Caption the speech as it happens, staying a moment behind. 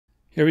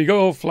Here we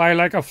go, Fly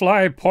Like a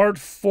Fly, part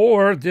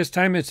 4. This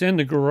time it's in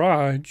the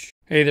garage.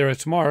 Hey there,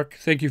 it's Mark.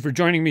 Thank you for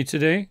joining me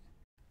today.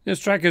 This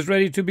track is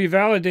ready to be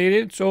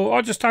validated, so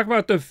I'll just talk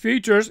about the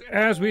features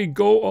as we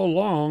go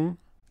along.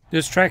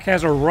 This track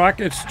has a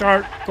rocket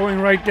start going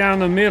right down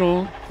the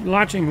middle,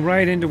 launching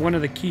right into one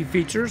of the key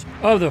features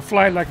of the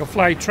Fly Like a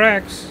Fly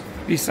tracks,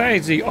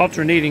 besides the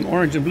alternating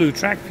orange and blue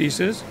track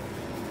pieces.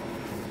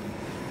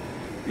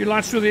 You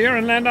launch through the air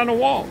and land on a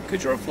wall,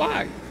 because you're a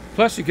fly.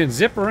 Plus you can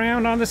zip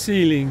around on the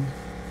ceiling.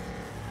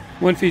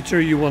 One feature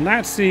you will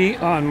not see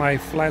on my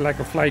Fly Like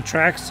a Fly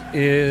tracks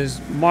is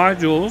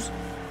modules.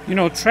 You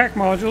know, track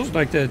modules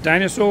like the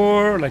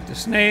dinosaur, like the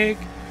snake.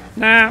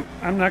 Nah,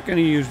 I'm not going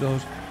to use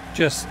those.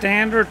 Just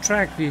standard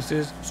track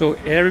pieces so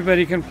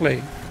everybody can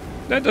play.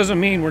 That doesn't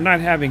mean we're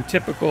not having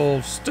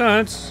typical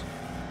stunts.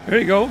 There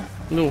you go,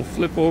 a little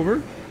flip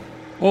over.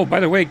 Oh, by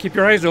the way, keep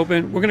your eyes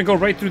open. We're going to go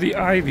right through the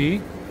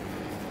ivy.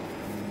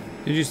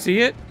 Did you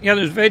see it? Yeah,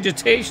 there's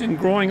vegetation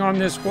growing on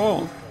this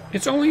wall.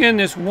 It's only in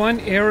this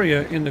one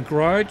area in the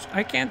garage.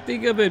 I can't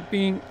think of it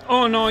being...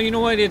 Oh no, you know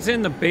what? It's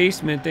in the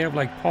basement. They have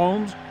like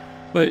palms,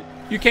 but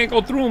you can't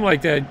go through them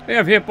like that. They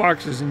have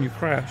hitboxes and you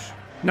crash.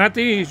 Not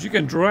these. You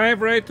can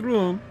drive right through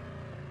them.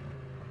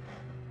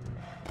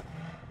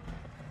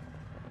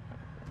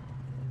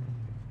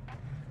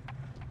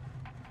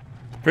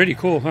 Pretty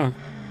cool, huh?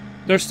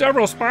 There's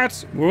several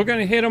spots. We're going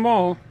to hit them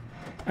all.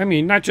 I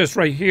mean, not just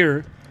right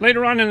here.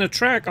 Later on in the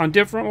track, on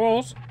different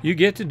walls, you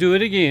get to do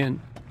it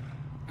again.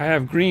 I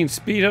have green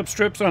speed up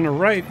strips on the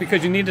right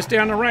because you need to stay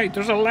on the right.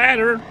 There's a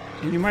ladder,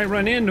 and you might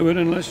run into it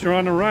unless you're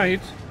on the right.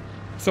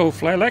 So,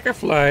 Fly Like a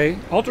Fly,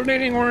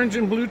 alternating orange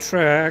and blue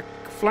track,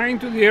 flying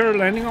through the air,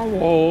 landing on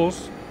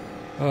walls,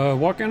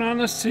 walking on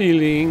the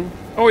ceiling.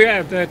 Oh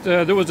yeah,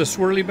 there was a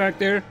swirly back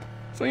there.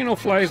 So, you know,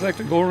 flies like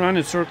to go around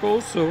in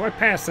circles, so I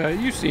passed that.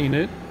 You've seen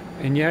it.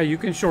 And yeah, you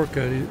can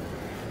shortcut it.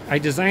 I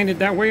designed it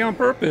that way on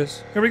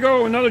purpose. Here we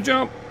go, another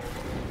jump.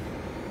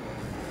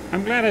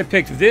 I'm glad I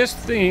picked this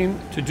theme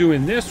to do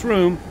in this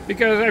room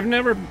because I've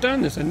never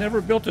done this. I never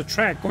built a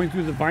track going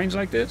through the vines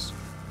like this,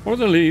 or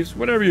the leaves,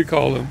 whatever you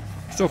call them.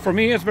 So for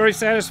me, it's very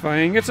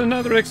satisfying. It's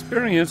another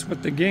experience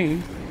with the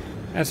game.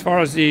 As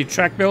far as the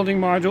track building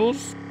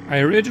modules, I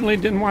originally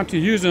didn't want to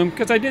use them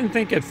because I didn't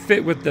think it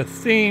fit with the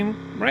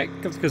theme, right?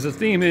 Because the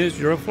theme is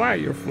you're a fly,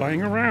 you're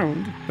flying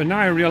around. But now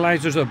I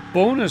realize there's a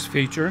bonus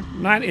feature.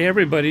 Not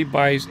everybody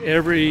buys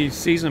every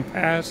season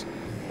pass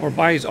or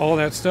buys all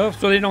that stuff,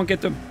 so they don't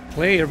get to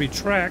play every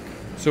track.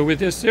 So with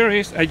this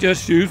series, I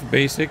just use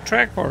basic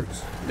track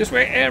parts. This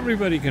way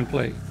everybody can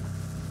play.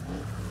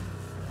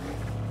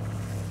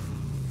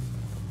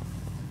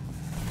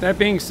 That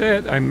being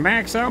said, I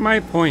max out my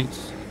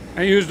points.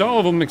 I used all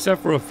of them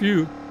except for a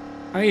few.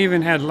 I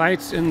even had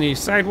lights in the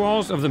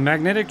sidewalls of the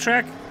magnetic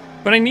track,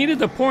 but I needed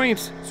the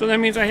points, so that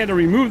means I had to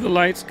remove the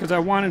lights because I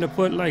wanted to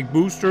put like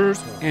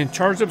boosters and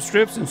charge up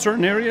strips in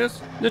certain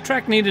areas. The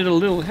track needed a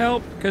little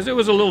help because it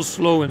was a little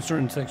slow in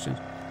certain sections.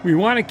 We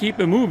want to keep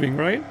it moving,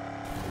 right?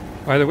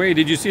 By the way,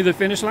 did you see the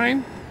finish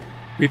line?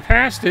 We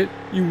passed it.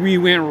 We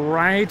went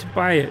right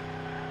by it.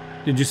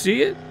 Did you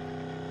see it?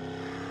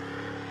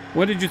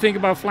 What did you think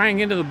about flying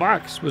into the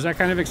box? Was that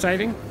kind of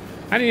exciting?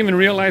 I didn't even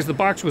realize the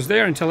box was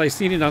there until I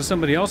seen it on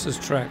somebody else's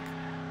track.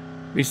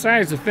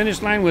 Besides, the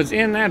finish line was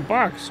in that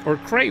box, or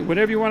crate,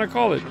 whatever you want to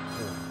call it.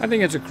 I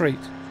think it's a crate.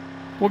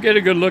 We'll get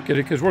a good look at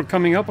it because we're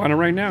coming up on it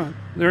right now.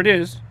 There it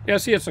is. Yeah,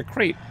 see, it's a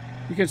crate.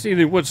 You can see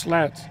the wood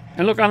slats.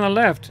 And look on the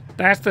left.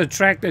 That's the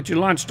track that you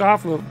launched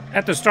off of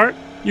at the start.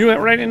 You went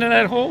right into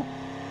that hole.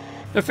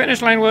 The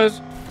finish line was...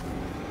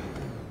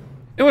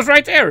 It was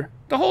right there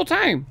the whole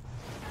time.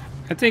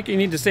 I think you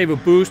need to save a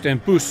boost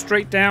and boost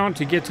straight down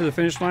to get to the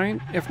finish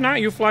line. If not,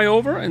 you fly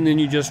over and then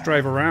you just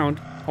drive around.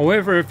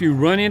 However, if you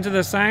run into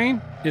the sign,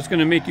 it's going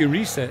to make you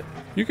reset.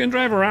 You can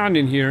drive around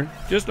in here.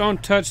 Just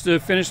don't touch the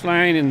finish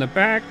line in the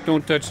back.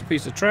 Don't touch the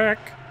piece of track.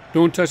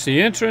 Don't touch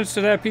the entrance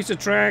to that piece of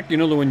track. You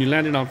know, the one you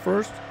landed on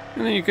first.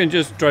 And then you can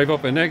just drive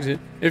up and exit.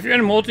 If you're in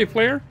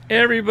multiplayer,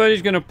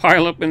 everybody's going to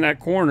pile up in that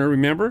corner,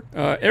 remember?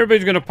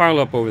 Everybody's going to pile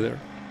up over there.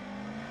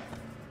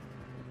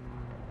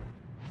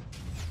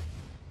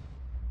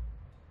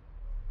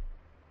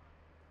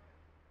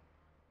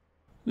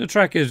 The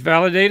track is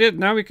validated.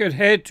 Now we could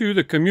head to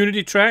the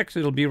community tracks.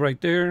 It'll be right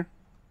there.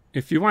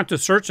 If you want to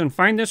search and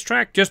find this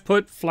track, just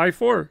put Fly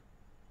 4.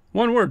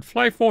 One word,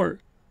 Fly 4.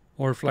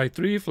 Or Fly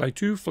 3, Fly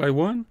 2, Fly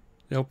 1.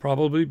 There'll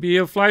probably be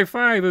a Fly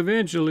 5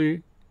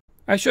 eventually.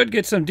 I should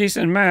get some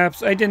decent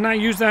maps. I did not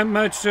use that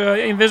much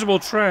invisible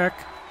track.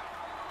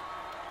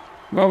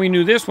 Well, we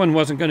knew this one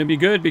wasn't going to be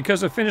good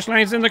because the finish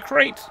line's in the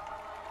crate.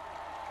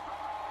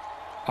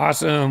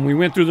 Awesome. We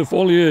went through the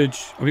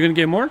foliage. Are we going to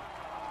get more?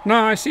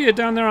 No, I see it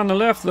down there on the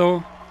left,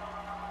 though.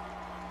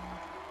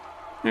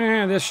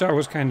 This shot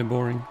was kind of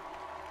boring.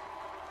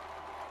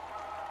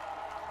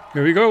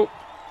 Here we go.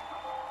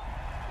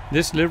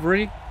 This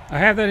livery, I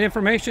have that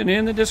information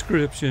in the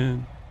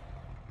description.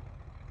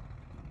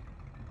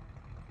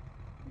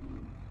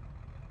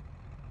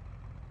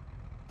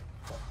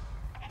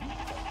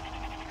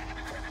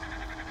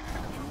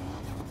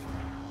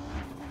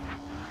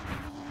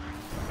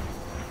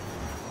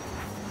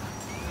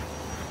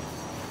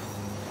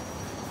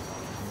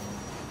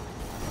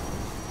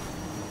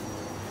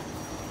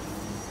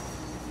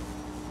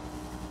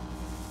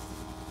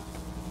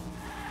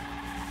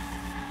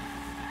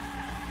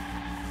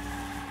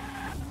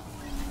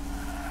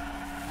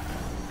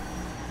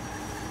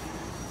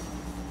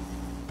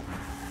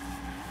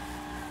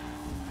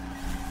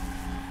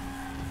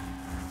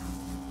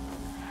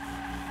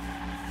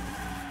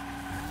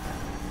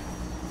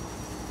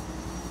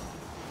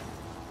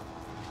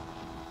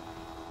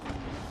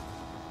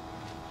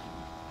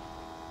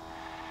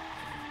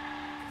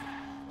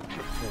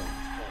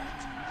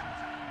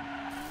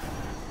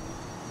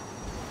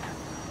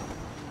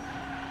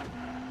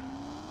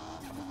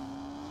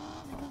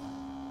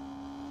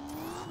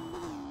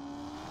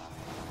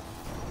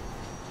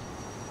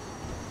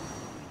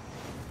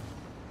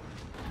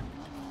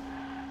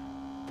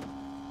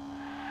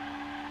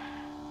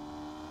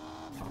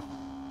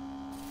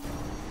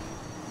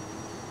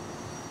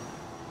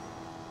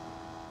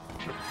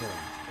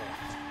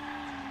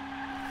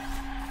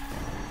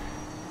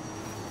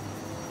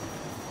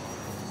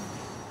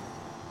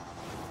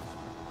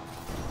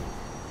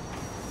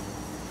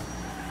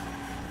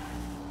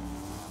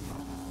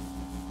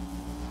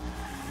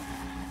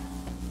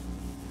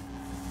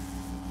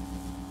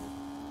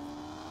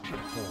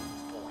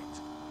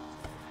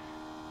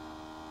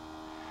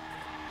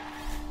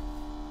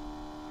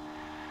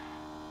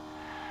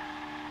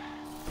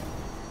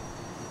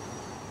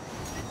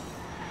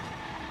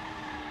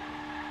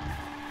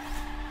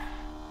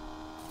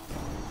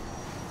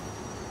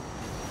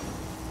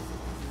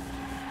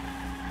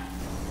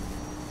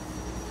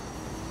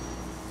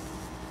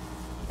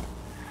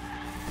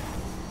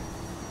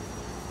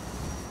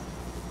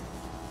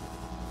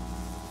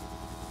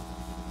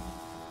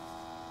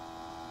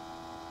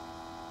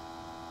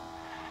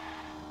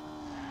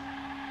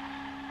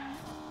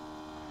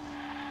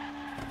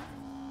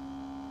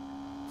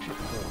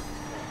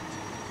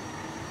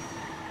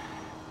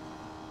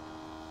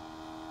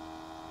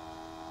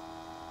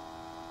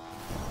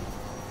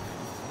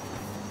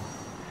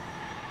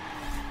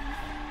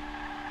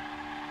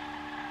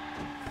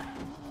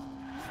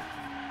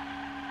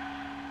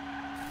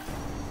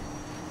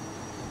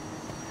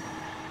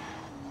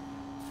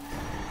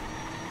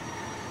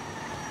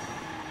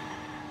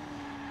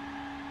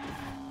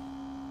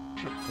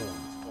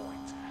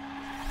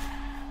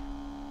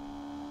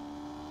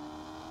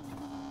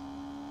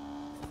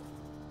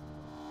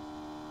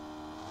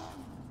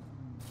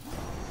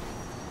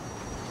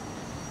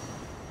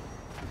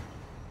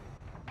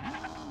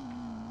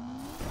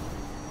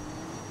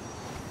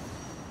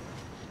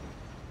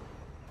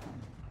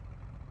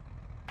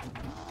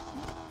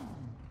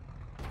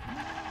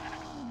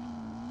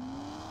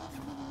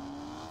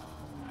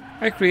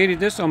 I created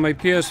this on my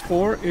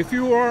PS4. If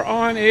you are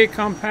on a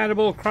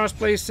compatible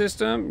crossplay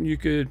system, you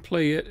could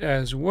play it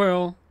as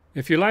well.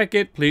 If you like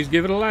it, please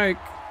give it a like.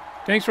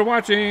 Thanks for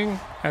watching.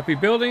 Happy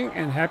building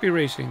and happy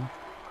racing.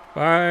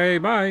 Bye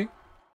bye.